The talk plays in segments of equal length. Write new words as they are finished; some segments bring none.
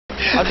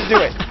I'll just do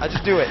it. I'll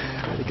just do it.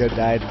 The goat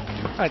died.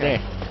 Oh, there.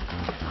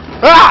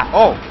 Ah!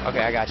 Oh,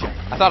 okay, I got you.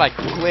 I thought I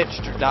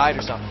glitched or died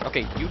or something.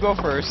 Okay, you go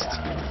first,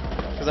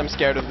 because I'm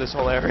scared of this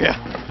whole area.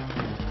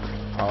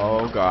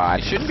 Oh, God.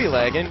 You shouldn't be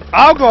lagging.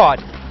 Oh, God!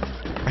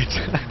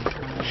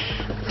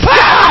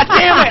 Ah,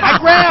 damn it! I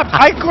grabbed!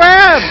 I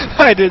grabbed!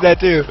 I did that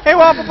too. Hey,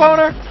 Waffle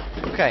Boner!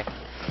 Okay.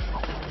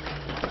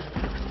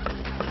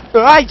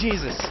 Ay,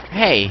 Jesus.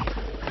 Hey.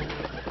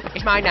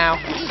 It's mine now.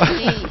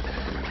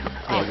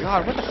 Oh,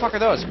 God, what the fuck are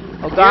those?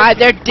 Oh, God,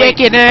 they're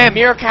dicking him.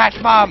 Meerkat's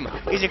mom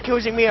is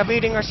accusing me of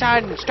eating her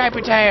son,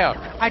 Stripey Tail.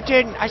 I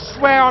didn't. I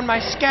swear on my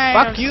scales.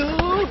 Fuck you.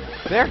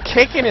 They're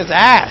kicking his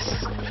ass.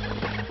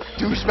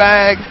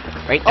 Douchebag.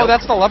 Wait, Oh, no.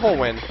 that's the level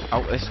win.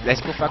 Oh,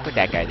 let's go fuck with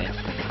that guy then.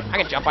 I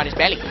can jump on his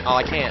belly. Oh,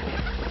 I can't.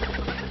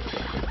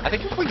 I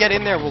think if we get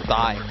in there, we'll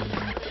die.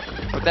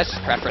 But that's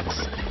just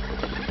preference.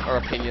 Or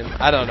opinion.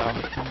 I don't know.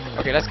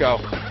 Okay, let's go.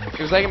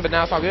 It was lagging, but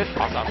now it's all good.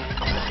 Awesome.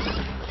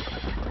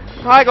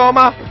 Hi,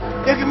 Goma.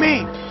 Look at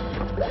me.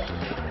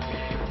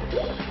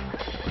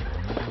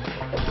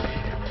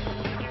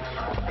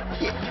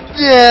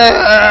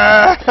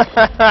 Yeah.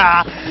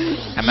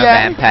 I'm a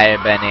vampire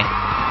bunny.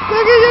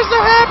 Look at you,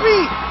 so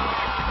happy.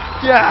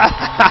 Yeah.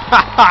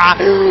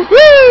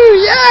 Woo,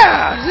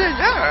 yeah.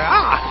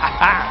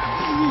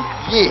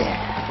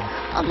 Yeah.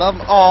 I love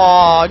him.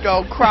 Oh,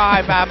 don't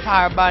cry,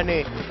 Vampire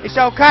Bunny. It's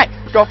okay.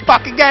 Don't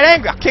fucking get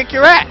angry. I'll kick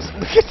your ass.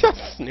 Look at how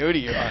snooty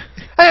you are.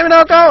 Hey,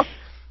 Minoko.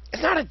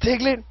 It's not a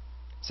Diglett.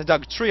 It's a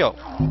Doug Trio.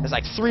 There's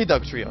like 3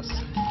 Doug Trios.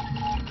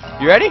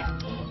 You ready?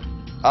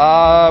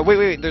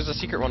 Wait. There's a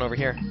secret one over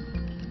here.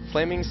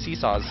 Flaming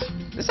seesaws.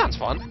 This sounds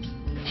fun.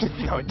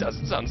 No, it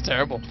doesn't. It sounds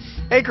terrible.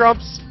 Hey,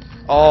 Crumps.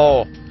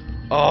 Oh.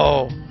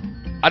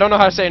 I don't know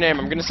how to say your name.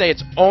 I'm gonna say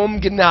it's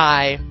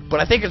Omganai, but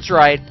I think it's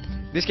right.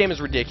 This game is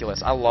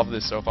ridiculous. I love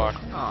this so far.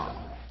 Oh.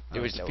 It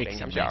was fixing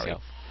loading. I'm sorry.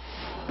 myself.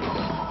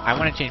 I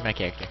want to change my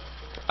character.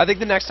 I think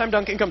the next time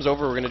Duncan comes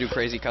over, we're gonna do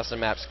crazy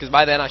custom maps, because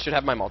by then I should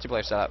have my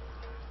multiplayer set up.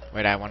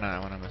 Wait, I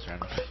wanna mess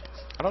around.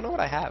 I don't know what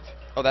I have.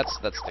 Oh, that's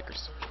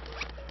stickers.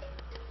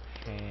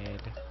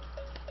 Head.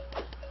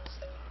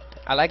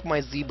 I like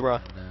my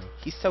zebra. No.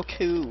 He's so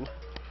cool.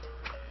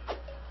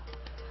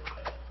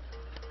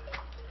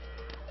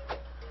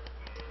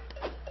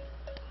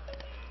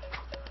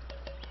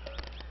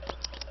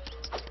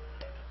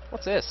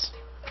 What's this?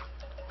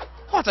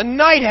 Oh, it's a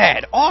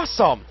nighthead!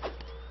 Awesome!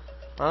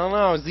 I don't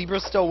know,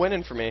 zebra's still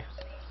winning for me.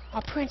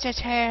 Oh, princess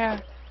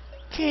hair,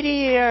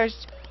 kitty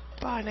ears,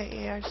 bunny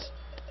ears.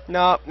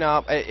 Nope,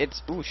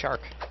 it's, ooh,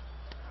 shark.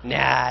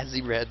 Nah,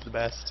 zebrahead's the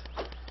best.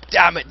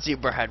 Damn it,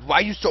 zebrahead, why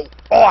are you so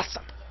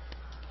awesome?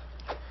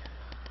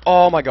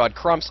 Oh my god,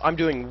 Crumps, I'm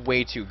doing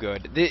way too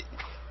good.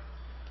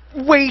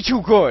 Way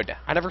too good!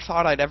 I never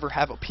thought I'd ever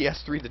have a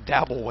PS3 to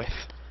dabble with.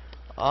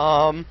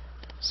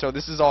 So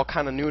this is all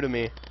kind of new to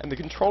me. And the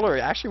controller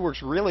actually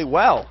works really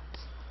well.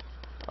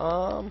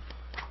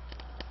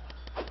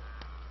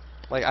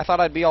 Like, I thought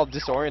I'd be all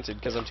disoriented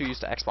because I'm too used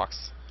to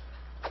Xbox.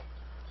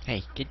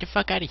 Hey, get the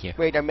fuck out of here.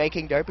 Wait, I'm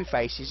making derpy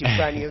faces in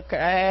front of you.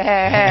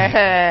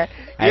 I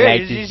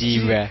like the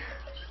zebra.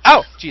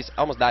 Oh! Jeez,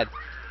 I almost died.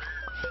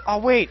 Oh,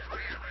 wait.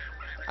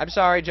 I'm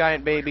sorry,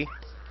 giant baby.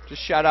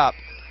 Just shut up.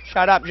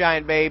 Shut up,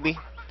 giant baby.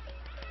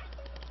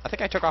 I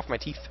think I took off my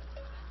teeth.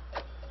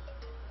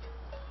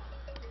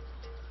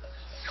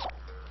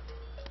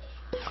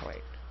 Oh,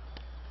 wait.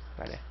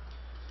 Right there.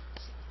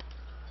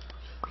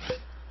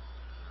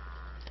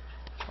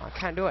 Oh, I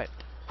can't do it.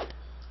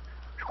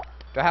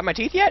 Do I have my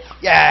teeth yet?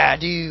 Yeah, I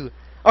do.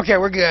 Okay,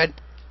 we're good.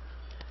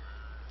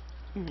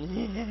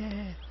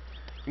 Yeah.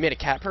 You made a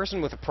cat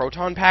person with a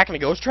proton pack and a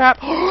ghost trap?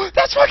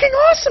 That's fucking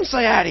awesome,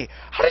 Sayati!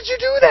 How did you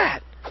do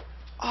that?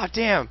 Oh,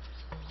 damn.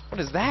 What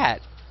is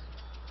that?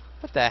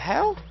 What the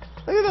hell?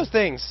 Look at those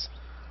things.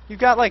 You've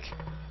got, like...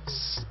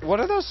 What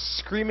are those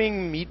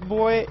screaming meat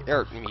boy...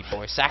 Or, meat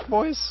boy... Sack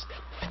boys?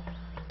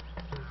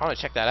 I want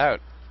to check that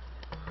out.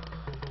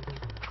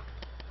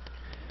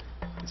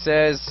 It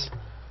says...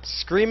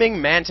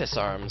 Screaming mantis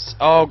arms.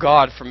 Oh,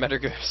 God, from Metal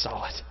Gear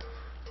Solid.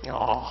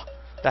 Oh,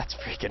 that's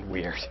freaking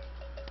weird.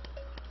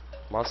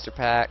 Monster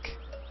pack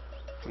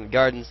from the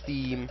Garden's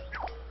theme.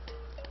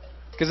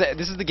 Because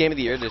this is the Game of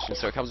the Year edition,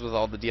 so it comes with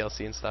all the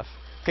DLC and stuff.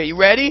 Okay, you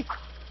ready?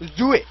 Let's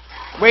do it.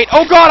 Wait,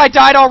 oh god, I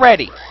died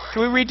already.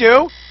 Can we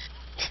redo?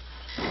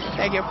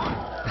 Thank you.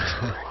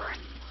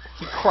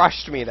 He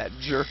crushed me, that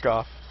jerk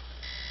off.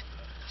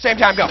 Same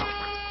time, go.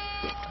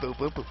 Boop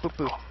boop boop boop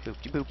boop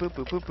boop boop boop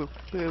boop boop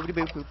boop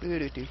boop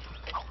boop boop.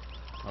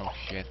 Oh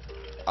shit.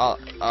 Oh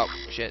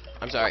shit.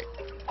 I'm sorry.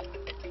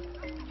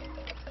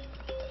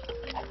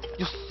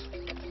 Just.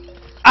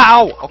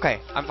 Ow! Okay,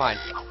 I'm fine.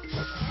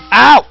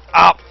 Ow!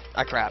 Oh!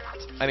 I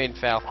crapped. I mean,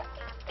 fail.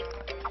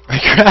 I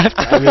crapped?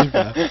 I mean,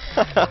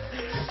 fail.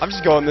 I'm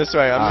just going this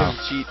way. I'm gonna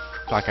cheat.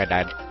 Fuck, I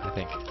died, I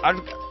think.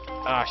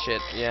 Ah,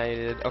 shit. Yeah, you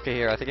did. Okay,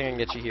 here. I think I can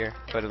get you here,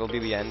 but it'll be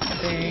the end.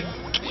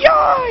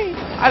 Yay!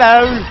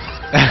 Hello!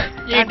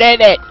 You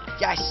did it!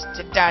 Yes, it's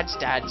a dance,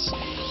 dance.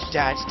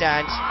 Dance,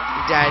 dance.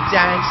 Dance,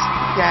 dance.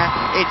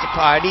 Yeah, it's a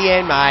party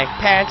in my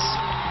pants.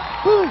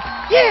 Woo!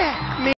 Yeah!